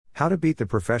How to beat the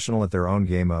professional at their own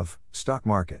game of stock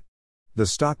market. The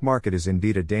stock market is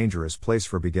indeed a dangerous place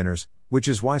for beginners, which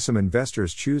is why some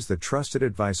investors choose the trusted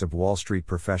advice of Wall Street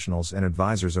professionals and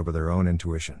advisors over their own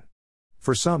intuition.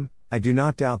 For some, I do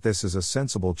not doubt this is a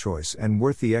sensible choice and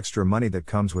worth the extra money that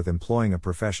comes with employing a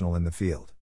professional in the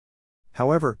field.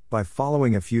 However, by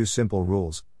following a few simple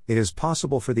rules, it is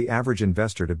possible for the average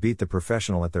investor to beat the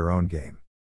professional at their own game.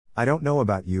 I don't know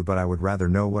about you, but I would rather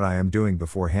know what I am doing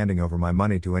before handing over my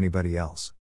money to anybody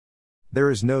else.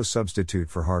 There is no substitute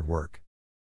for hard work.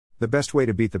 The best way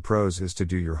to beat the pros is to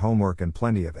do your homework and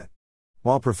plenty of it.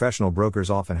 While professional brokers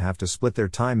often have to split their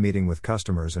time meeting with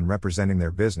customers and representing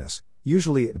their business,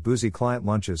 usually at boozy client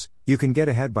lunches, you can get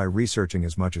ahead by researching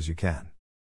as much as you can.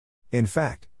 In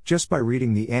fact, just by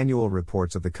reading the annual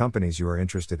reports of the companies you are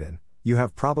interested in, you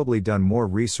have probably done more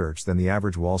research than the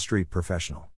average Wall Street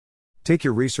professional. Take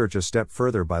your research a step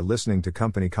further by listening to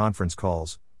company conference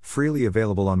calls, freely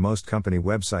available on most company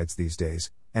websites these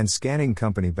days, and scanning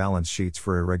company balance sheets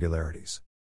for irregularities.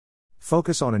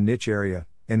 Focus on a niche area,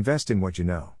 invest in what you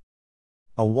know.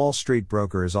 A Wall Street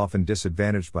broker is often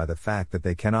disadvantaged by the fact that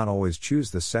they cannot always choose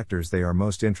the sectors they are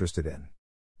most interested in.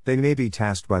 They may be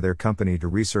tasked by their company to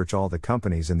research all the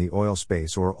companies in the oil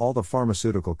space or all the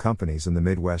pharmaceutical companies in the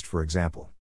Midwest, for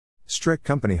example. Strict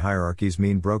company hierarchies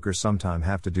mean brokers sometimes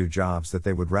have to do jobs that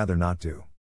they would rather not do.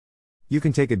 You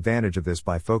can take advantage of this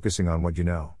by focusing on what you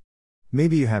know.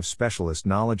 Maybe you have specialist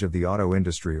knowledge of the auto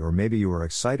industry, or maybe you are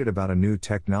excited about a new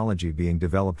technology being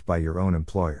developed by your own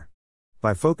employer.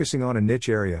 By focusing on a niche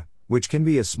area, which can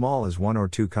be as small as 1 or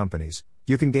 2 companies,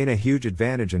 you can gain a huge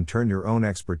advantage and turn your own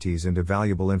expertise into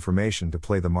valuable information to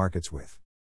play the markets with.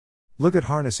 Look at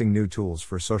harnessing new tools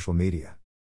for social media.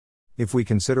 If we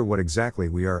consider what exactly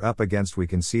we are up against, we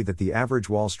can see that the average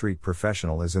Wall Street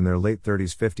professional is in their late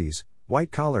 30s, 50s,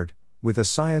 white-collared, with a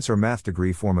science or math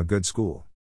degree from a good school.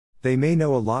 They may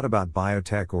know a lot about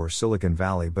biotech or Silicon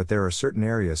Valley, but there are certain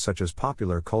areas such as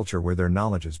popular culture where their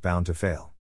knowledge is bound to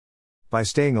fail. By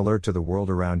staying alert to the world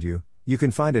around you, you can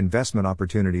find investment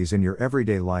opportunities in your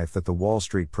everyday life that the Wall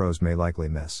Street pros may likely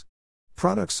miss.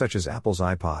 Products such as Apple's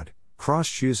iPod, Cross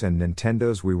shoes and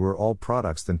Nintendo's Wii were all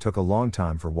products that took a long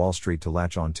time for Wall Street to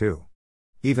latch on to.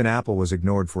 Even Apple was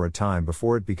ignored for a time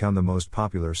before it became the most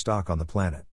popular stock on the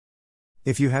planet.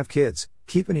 If you have kids,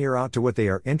 keep an ear out to what they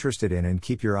are interested in and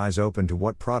keep your eyes open to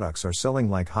what products are selling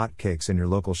like hotcakes in your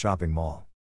local shopping mall.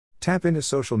 Tap into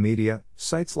social media,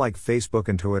 sites like Facebook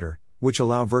and Twitter, which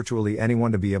allow virtually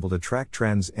anyone to be able to track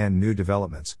trends and new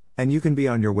developments, and you can be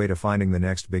on your way to finding the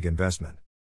next big investment.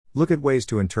 Look at ways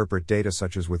to interpret data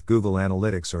such as with Google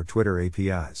Analytics or Twitter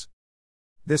APIs.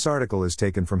 This article is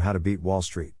taken from How to Beat Wall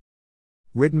Street.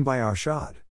 Written by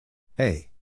Arshad A.